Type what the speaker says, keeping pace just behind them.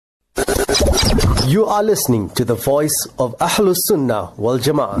You are listening to the voice of Ahlus Sunnah wal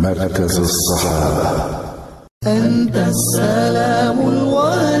Jama'ah. مركز الصحابة. أنت السلام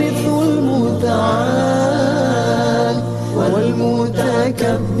الوارث المتعال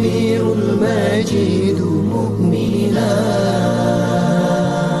والمتكبر المجيد مؤمنا.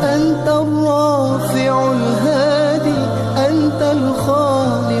 أنت الرافع الهادي، أنت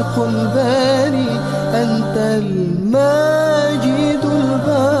الخالق الباري، أنت الماجد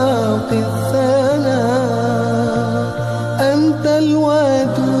الباقي الثناء، أنت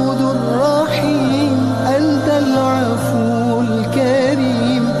الودود الرحيم، أنت العفو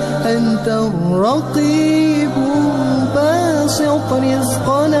الكريم، أنت الرقيب باسط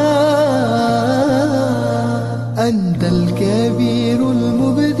رزقنا، أنت الكبير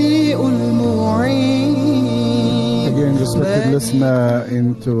المبدئ المعين. Again, respected listener,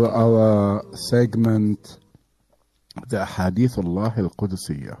 into our segment, the Ahadeeth Allah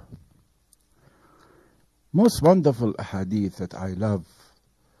al-Qudusiyya. Most wonderful Ahadeeth that I love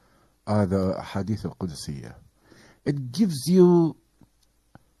are the Ahadeeth al-Qudusiyya. It gives you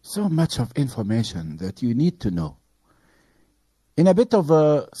so much of information that you need to know in a bit of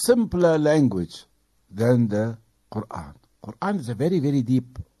a simpler language than the Quran. Quran is a very, very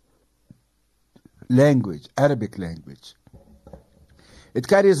deep language, Arabic language. It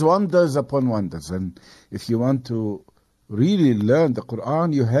carries wonders upon wonders, and if you want to really learn the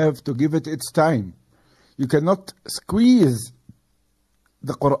Quran, you have to give it its time. You cannot squeeze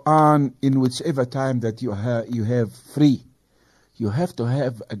the Quran in whichever time that you have free. You have to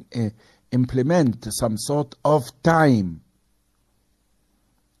have implement some sort of time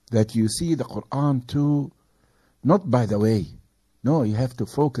that you see the Quran too, not by the way. No, you have to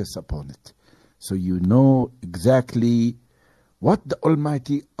focus upon it, so you know exactly what the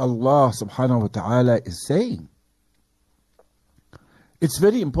Almighty Allah subhanahu wa ta'ala is saying. It's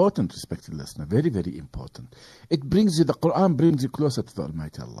very important, respected listener, very, very important. It brings you, the Quran brings you closer to the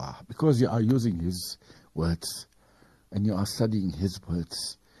Almighty Allah, because you are using His words and you are studying His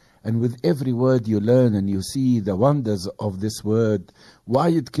words. And with every word you learn and you see the wonders of this word, why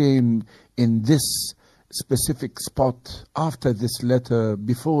it came in this specific spot, after this letter,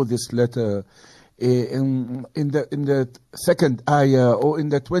 before this letter, in the second ayah or in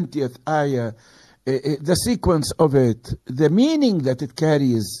the 20th ayah, the sequence of it, the meaning that it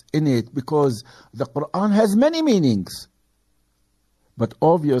carries in it, because the Quran has many meanings. But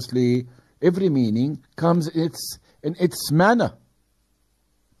obviously, every meaning comes in its manner.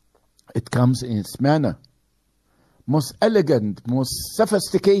 It comes in its manner. Most elegant, most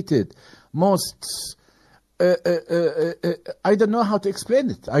sophisticated, most... I don't know how to explain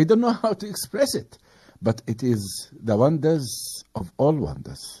it. I don't know how to express it. But it is the wonders of all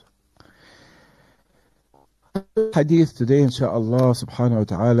wonders. Hadith today, inshaAllah subhanahu wa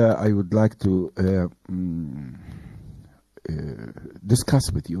ta'ala, I would like to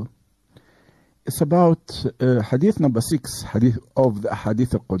discuss with you. It's about hadith number 6, hadith of the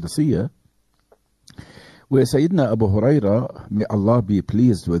Hadith al-Qudusiyya, where Sayyidina Abu Huraira, may Allah be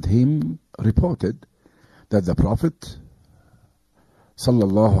pleased with him, reported that the Prophet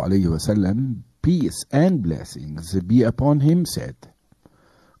sallallahu alayhi wasallam, peace and blessings be upon him, said,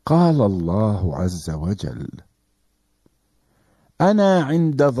 قال الله عز وجل أنا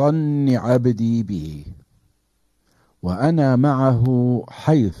عند ظن عبدي بي وأنا معه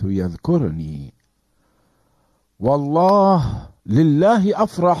حيث يذكرني والله لله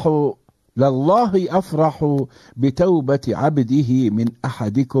أفرح بتوبة عبده من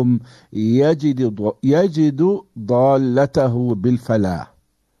أحدكم يجد ضالته بالفلاح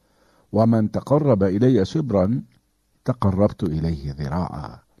ومن تقرب إلي شبرا تقربت إليه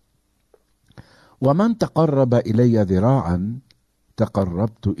ذراعا ومن تقرب إلي ذراعا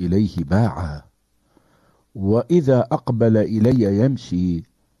تقربت إليه باعا وإذا أقبل إلي يمشي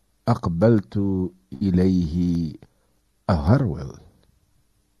أقبلت إليه أهرول.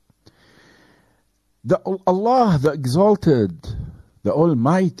 Allah, the Exalted, the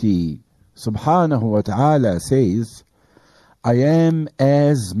Almighty, subhanahu wa ta'ala says, I am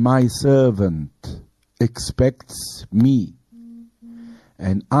as my servant expects me,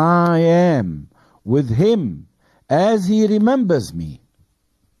 and I am with him as he remembers me.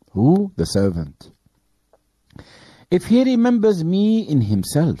 Who? The servant. If he remembers me in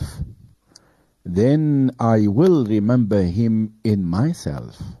himself, then I will remember him in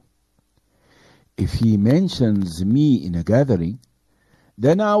myself. If he mentions me in a gathering,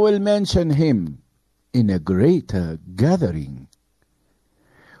 then I will mention him in a greater gathering.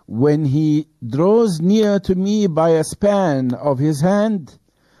 When he draws near to me by a span of his hand,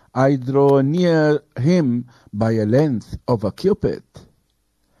 I draw near him by a length of a cubit.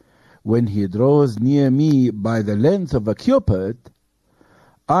 when he draws near me by the length of a cubit,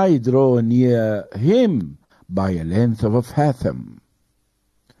 I draw near him by a length of a fathom.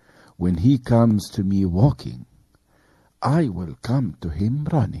 When he comes to me walking, I will come to him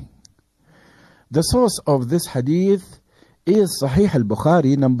running. The source of this hadith is Sahih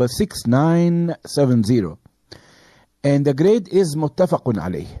al-Bukhari, number 6970. And the grade is muttafaqun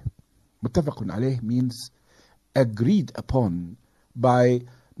alayh. Muttafaqun alayh means agreed upon by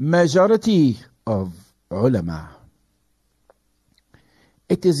majority of ulama.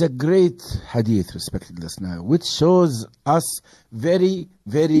 It is a great hadith, respected listener, which shows us very,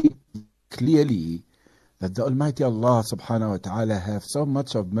 very clearly that the Almighty Allah subhanahu wa ta'ala have so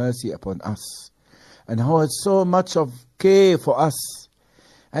much of mercy upon us, and how has so much of care for us,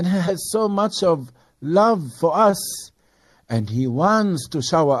 and He has so much of love for us, and He wants to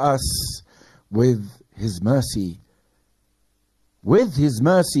shower us with His mercy. With His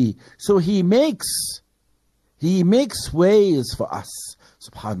mercy. So He makes ways for us.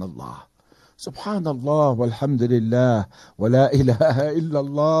 Subhanallah. Subhanallah, walhamdulillah, wa la ilaha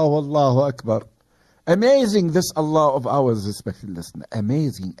illallah, wallahu akbar. Amazing, this Allah of ours, respected listener.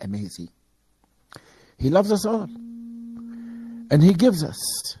 Amazing, amazing. He loves us all. And He gives us.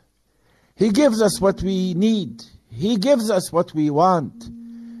 He gives us what we need. He gives us what we want.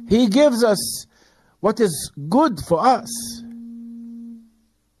 He gives us what is good for us.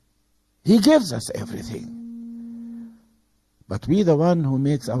 He gives us everything. But we the one who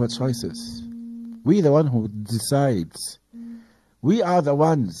makes our choices. We the one who decides. We are the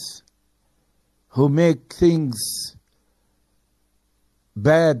ones who make things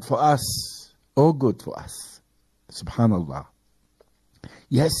bad for us or good for us. Subhanallah.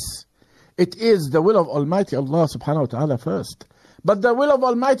 Yes, it is the will of Almighty Allah subhanahu wa ta'ala first. But the will of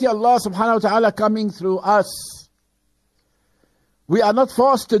Almighty Allah subhanahu wa ta'ala coming through us. We are not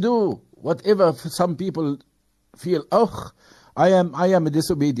forced to do whatever some people feel, oh, I am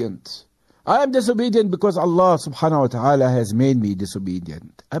disobedient. I am disobedient because Allah subhanahu wa ta'ala has made me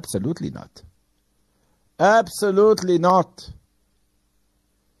disobedient. Absolutely not. Absolutely not.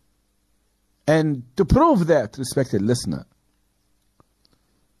 And to prove that, respected listener,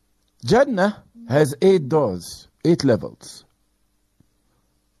 Jannah has 8 doors, 8 levels.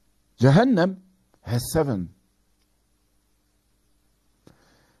 Jahannam has 7.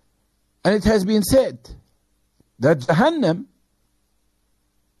 And it has been said that Jahannam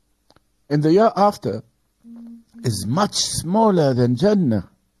in the year after is much smaller than Jannah.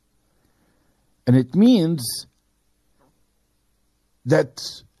 And it means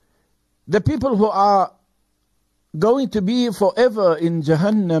that the people who are going to be forever in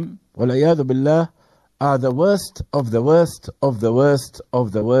Jahannam, walayadu billah, are the worst of the worst of the worst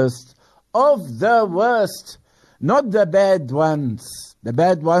of the worst of the worst. Not the bad ones. The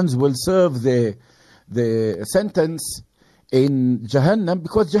bad ones will serve the sentence in Jahannam,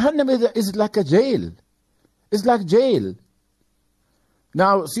 because Jahannam is like a jail. It's like jail.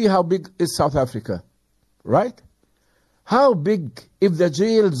 Now see how big is South Africa, right? How big, if the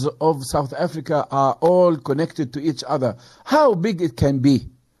jails of South Africa are all connected to each other, how big it can be?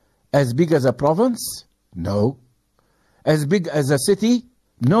 As big as a province? No. As big as a city?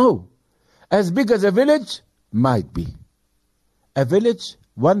 No. As big as a village? Might be. A village,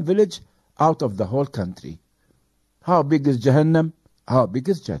 one village out of the whole country. How big is Jahannam? How big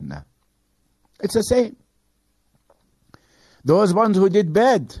is Jannah? It's the same. Those ones who did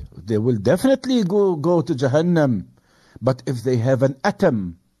bad, they will definitely go to Jahannam. But if they have an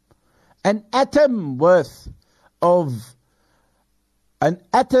atom worth of, an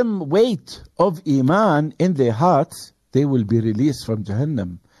atom weight of Iman in their hearts, they will be released from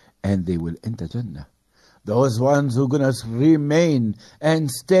Jahannam and they will enter Jannah. Those ones who are going to remain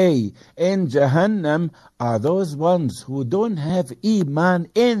and stay in Jahannam are those ones who don't have Iman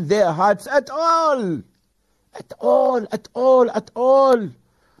in their hearts at all. At all, at all, at all.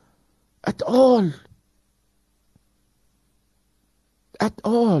 At all. At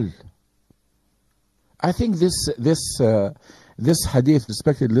all. I think this hadith,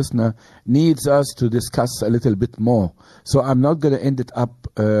 respected listener, needs us to discuss a little bit more. So I'm not going to end it up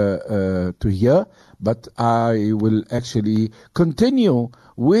to here, but I will actually continue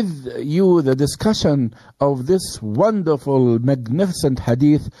with you the discussion of this wonderful, magnificent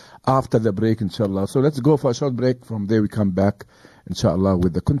hadith after the break, inshallah. So let's go for a short break. From there we come back, inshallah,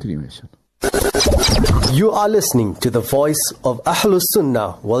 with the continuation. You are listening to the voice of Ahlus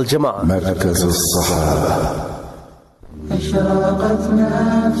Sunnah wal Jama'ah. مركز الصحابة. أشرقت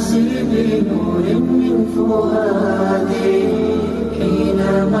نفسي بنور من فؤادي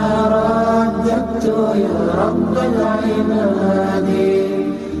حينما رددت يا رب العباد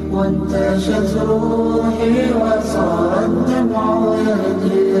وانتشت روحي وصار الدمع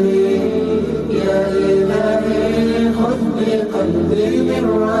يجري يا إلهي خذ بقلبي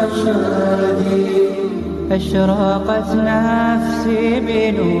بالرشاد أشرقت نفسي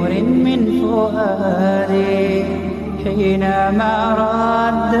بنور من فؤادي حينما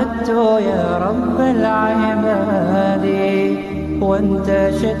رددت يا رب العباد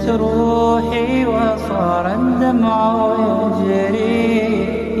وانتشت روحي وصار الدمع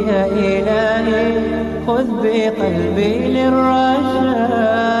يجري يا إلهي خذ بقلبي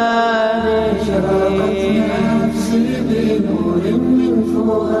للرشاد أشرقت نفسي بنور من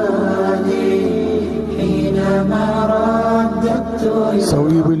فؤادي So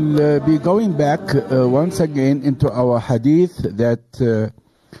we will be going back once again into our hadith that the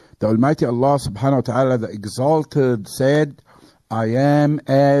Almighty Allah subhanahu wa ta'ala, the Exalted, said, I am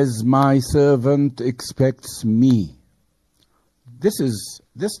as my servant expects me.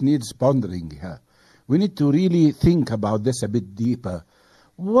 This needs pondering here. We need to really think about this a bit deeper.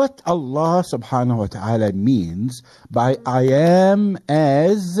 What Allah subhanahu wa ta'ala means by I am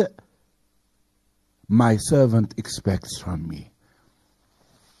as my servant expects from me.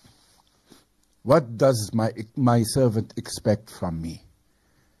 What does my servant expect from me?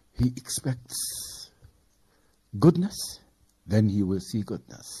 He expects goodness, then he will see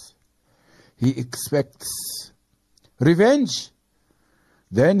goodness. He expects revenge,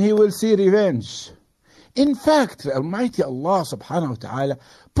 then he will see revenge. In fact, Almighty Allah subhanahu wa ta'ala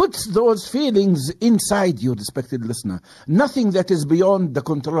puts those feelings inside you, respected listener. Nothing that is beyond the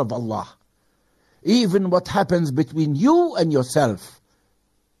control of Allah. Even what happens between you and yourself,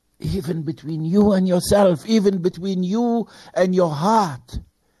 even between you and yourself, even between you and your heart.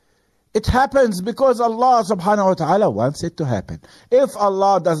 It happens because Allah subhanahu wa ta'ala wants it to happen. If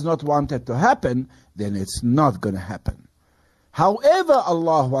Allah does not want it to happen, then it's not going to happen. However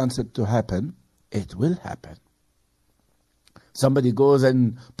Allah wants it to happen, it will happen. Somebody goes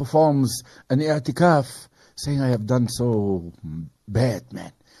and performs an i'tikaf, saying, I have done so bad,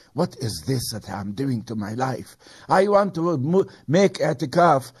 man. What is this that I'm doing to my life? I want to make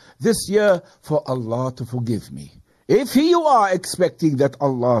i'tikaf this year for Allah to forgive me. If you are expecting that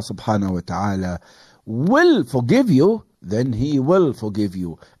Allah subhanahu wa ta'ala will forgive you, then He will forgive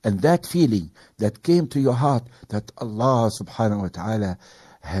you. And that feeling that came to your heart that Allah subhanahu wa ta'ala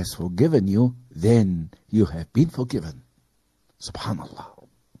has forgiven you, then you have been forgiven. Subhanallah.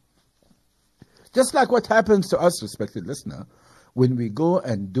 Just like what happens to us, respected listener, when we go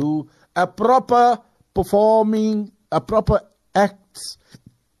and do a proper act,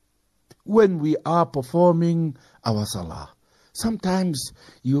 when we are performing our salah. Sometimes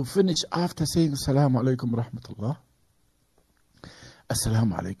you finish after saying Assalamu alaikum rahmatullah.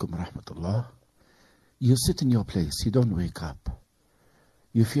 Assalamu alaikum rahmatullah. You sit in your place, you don't wake up.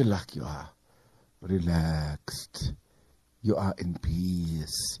 You feel like you are relaxed, you are in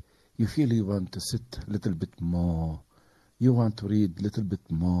peace. You feel you want to sit a little bit more. You want to read a little bit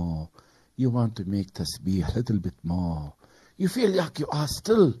more. You want to make tasbih a little bit more. You feel like you are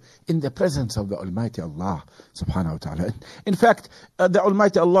still in the presence of the Almighty Allah subhanahu wa ta'ala. In fact, the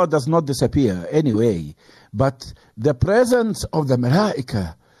Almighty Allah does not disappear anyway. But the presence of the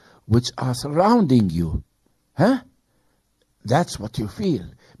malaika which are surrounding you, that's what you feel.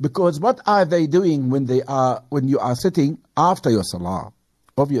 Because what are they doing when you are sitting after your salah?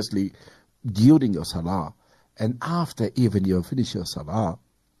 Obviously, during your salah. And after even you finish your salah,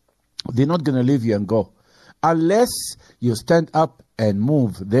 they're not going to leave you and go. Unless you stand up and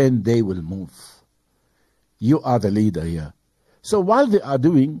move, then they will move. You are the leader here. So while they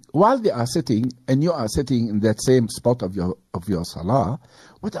are sitting, and you are sitting in that same spot of your salah,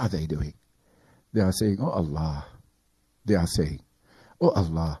 what are they doing? They are saying, Oh Allah. They are saying, Oh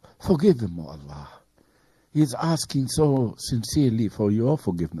Allah, forgive them, Oh Allah. He's asking so sincerely for your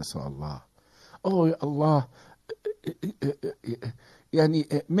forgiveness, Oh Allah. Oh Allah,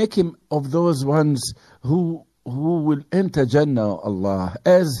 make him of those ones who will enter Jannah, Allah,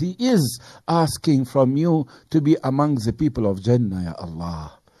 as he is asking from you to be among the people of Jannah, Ya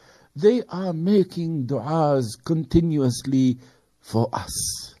Allah. They are making du'as continuously for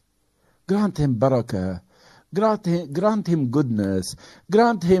us. Grant him barakah, grant him goodness,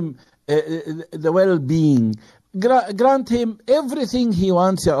 grant him the well-being, grant him everything he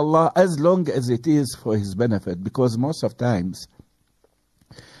wants, Ya Allah, as long as it is for his benefit. Because most of times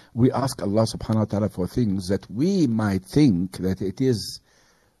we ask Allah subhanahu wa ta'ala for things that we might think that it is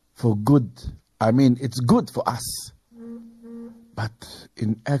for good. I mean, it's good for us. But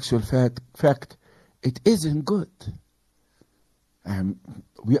in actual fact, it isn't good.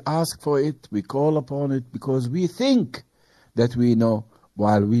 We ask for it, we call upon it because we think that we know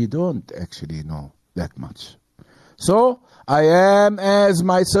while we don't actually know that much. So, I am as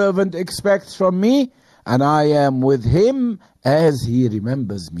my servant expects from me, and I am with him as he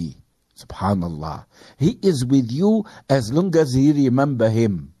remembers me. Subhanallah. He is with you as long as you remember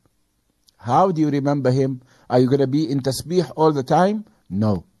him. How do you remember him? Are you going to be in tasbih all the time?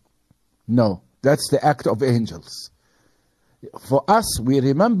 No. No. That's the act of angels. For us, we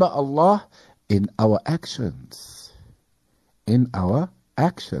remember Allah in our actions. In our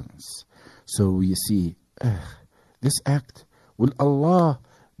actions. So we see, this act, will Allah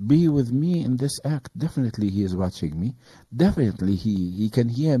be with me in this act? Definitely He is watching me. Definitely He can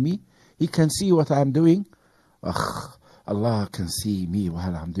hear me. He can see what I'm doing. Allah can see me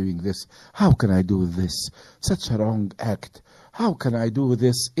while I'm doing this. How can I do this? Such a wrong act. How can I do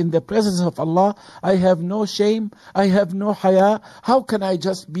this? In the presence of Allah, I have no shame. I have no haya. How can I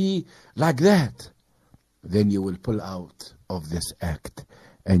just be like that? Then you will pull out of this act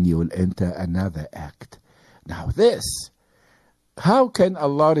and you will enter another act. Now this, how can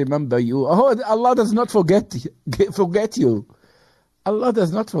Allah remember you? Oh, Allah does not forget you. Allah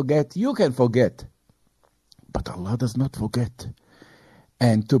does not forget. You can forget. But Allah does not forget.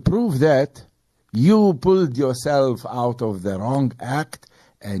 And to prove that, you pulled yourself out of the wrong act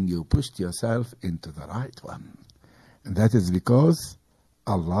and you pushed yourself into the right one. And that is because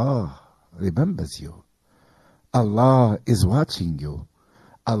Allah remembers you. Allah is watching you.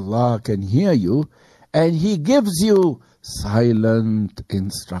 Allah can hear you, and He gives you silent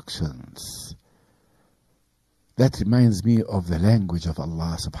instructions. That reminds me of the language of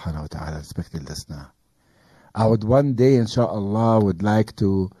Allah subhanahu wa ta'ala, respected listener. I would one day, inshaAllah, would like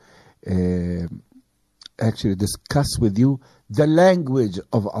to actually discuss with you the language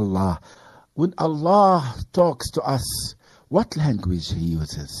of Allah. When Allah talks to us, what language He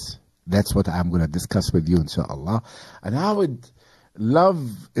uses? That's what I'm going to discuss with you, inshaAllah. And I would love,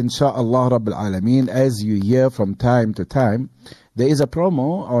 inshaAllah Rabbil Alameen, as you hear from time to time, there is a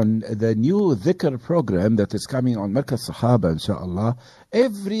promo on the new dhikr program that is coming on Markaz Sahaba, inshaAllah,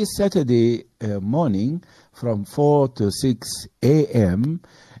 every Saturday morning from 4 to 6 a.m.,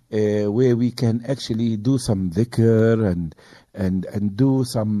 where we can actually do some dhikr and do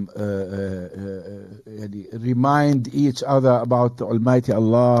some remind each other about the Almighty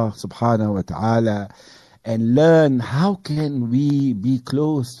Allah subhanahu wa ta'ala, and learn how can we be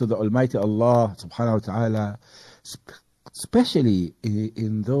close to the Almighty Allah subhanahu wa ta'ala, especially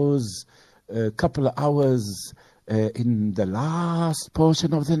in those couple of hours in the last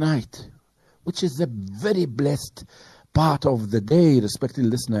portion of the night, which is the very blessed part of the day, respected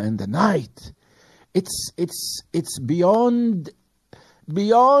listener, and the night. It's beyond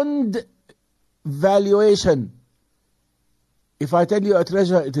valuation. If I tell you a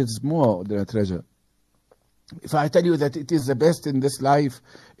treasure, it is more than a treasure. If I tell you that it is the best in this life,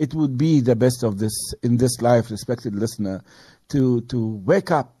 it would be the best of this in this life, respected listener, to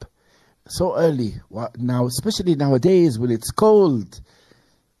wake up so early. Now, especially nowadays when it's cold.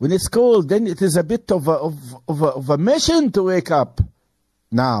 When it's cold, then it is a bit of a mission to wake up.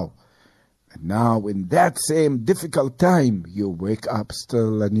 Now, in that same difficult time, you wake up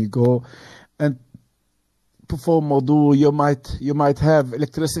still and you go and perform wudu. You might have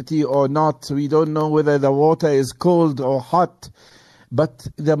electricity or not. We don't know whether the water is cold or hot. But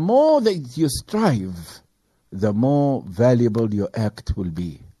the more that you strive, the more valuable your act will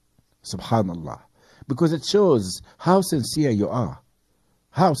be. Subhanallah. Because it shows how sincere you are.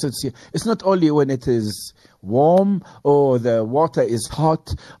 How sincere. It's not only when it is warm or the water is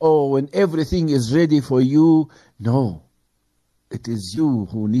hot or when everything is ready for you. No. It is you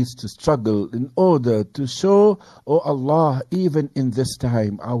who needs to struggle in order to show, oh Allah, even in this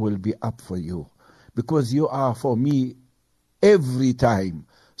time I will be up for you. Because you are for me every time.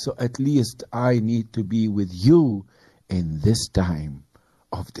 So at least I need to be with you in this time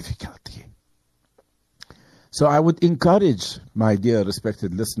of difficulty. So I would encourage my dear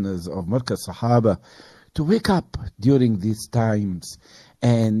respected listeners of Markaz Sahaba to wake up during these times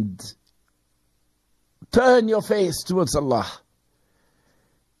and turn your face towards Allah.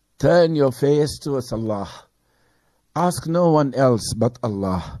 Turn your face towards Allah. Ask no one else but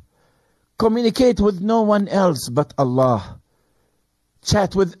Allah. Communicate with no one else but Allah.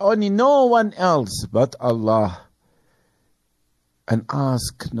 Chat with only no one else but Allah. And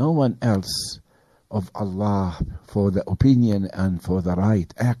ask no one else of Allah for the opinion and for the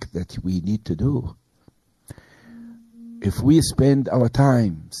right act that we need to do. If we spend our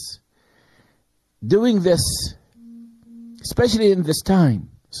times doing this, especially in this time,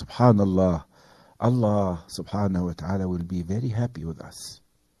 subhanallah, Allah subhanahu wa ta'ala will be very happy with us.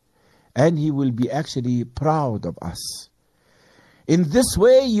 And He will be actually proud of us. In this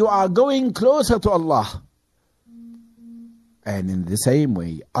way, you are going closer to Allah. And in the same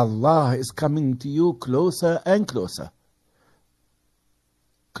way, Allah is coming to you closer and closer.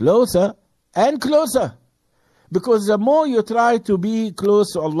 Closer and closer. Because the more you try to be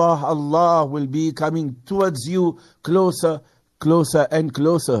close to Allah, Allah will be coming towards you closer, closer and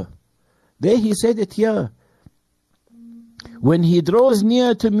closer. There he said it here. When he draws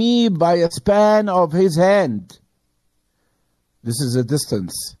near to me by a span of his hand. This is a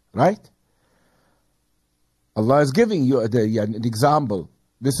distance, right? Allah is giving you an example.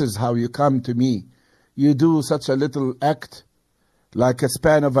 This is how you come to me. You do such a little act, like a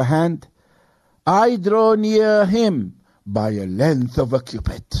span of a hand. I draw near him by a length of a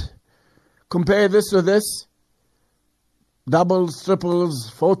cubit. Compare this to this. Doubles, triples,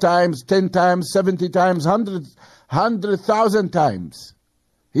 4 times, 10 times, 70 times, 100,000 times.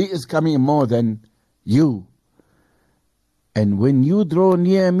 He is coming more than you. And when you draw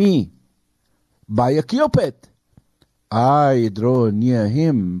near me by a cubit, I draw near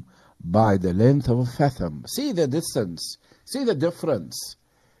him by the length of a fathom. See the distance. See the difference.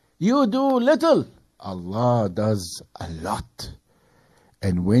 You do little, Allah does a lot.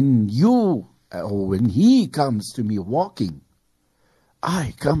 And when he comes to me walking,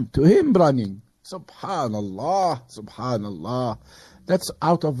 I come to him running. Subhanallah, subhanallah. That's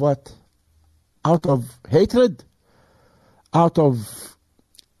out of what? Out of hatred? Out of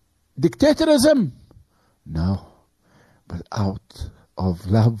dictatorism? No, but out of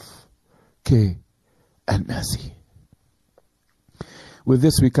love, care, and mercy. With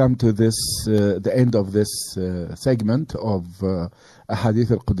this, we come to this the end of this segment of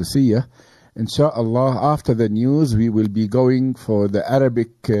Ahadeeth al-Qudusiyah. Inshallah, after the news, we will be going for the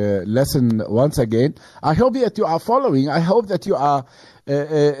Arabic lesson once again. I hope that you are following. I hope that you are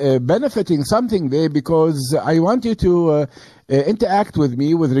benefiting something there, because I want you to interact with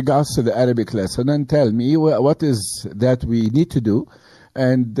me with regards to the Arabic lesson and tell me what is that we need to do,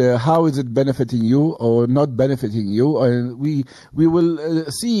 and how is it benefiting you or not benefiting you. And we will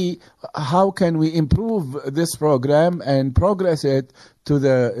see how can we improve this program and progress it to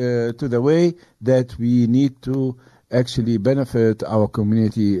the way that we need to actually benefit our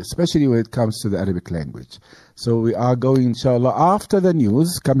community, especially when it comes to the Arabic language. So we are going, inshallah, after the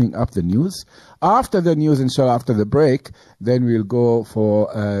news, coming up the news. After the news, inshallah, after the break, then we'll go for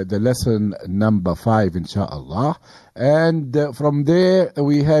the lesson number 5, inshallah. And from there,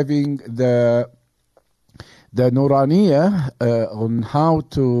 we're having the Nuraniyah on how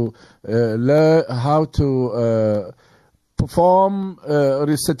to learn, how to perform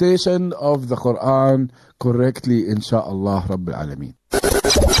recitation of the Quran correctly, inshallah, Rabbil Alameen.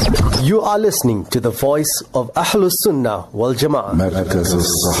 You are listening to the voice of Ahlus Sunnah wal Jama'ah. مركز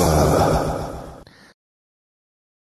الصحابة.